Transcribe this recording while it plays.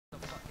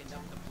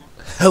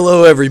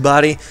Hello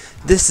everybody,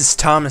 this is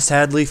Thomas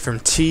Hadley from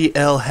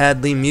TL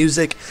Hadley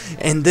Music,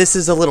 and this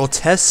is a little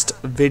test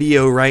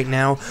video right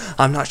now.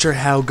 I'm not sure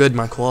how good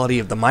my quality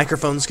of the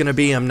microphone is going to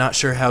be, I'm not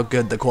sure how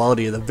good the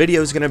quality of the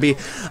video is going to be.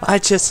 I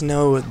just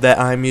know that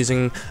I'm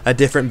using a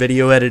different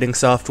video editing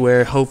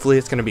software. Hopefully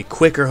it's going to be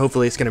quicker,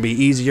 hopefully it's going to be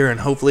easier, and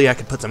hopefully I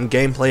could put some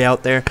gameplay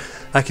out there.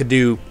 I could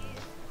do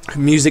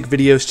music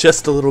videos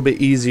just a little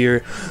bit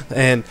easier,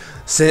 and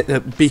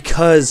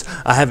because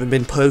I haven't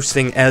been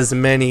posting as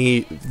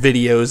many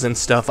videos and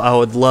stuff, I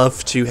would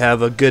love to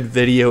have a good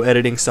video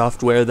editing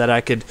software that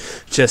I could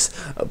just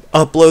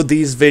upload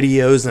these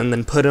videos and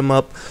then put them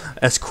up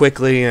as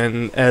quickly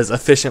and as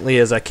efficiently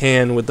as I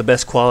can with the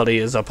best quality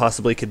as I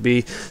possibly could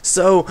be.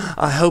 So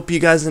I hope you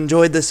guys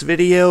enjoyed this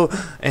video,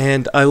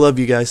 and I love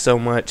you guys so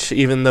much.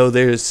 Even though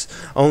there's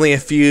only a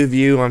few of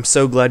you, I'm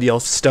so glad y'all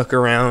stuck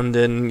around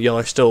and y'all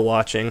are still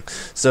watching.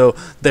 So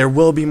there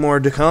will be more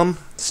to come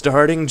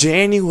starting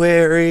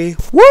January.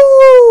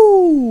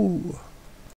 Woo!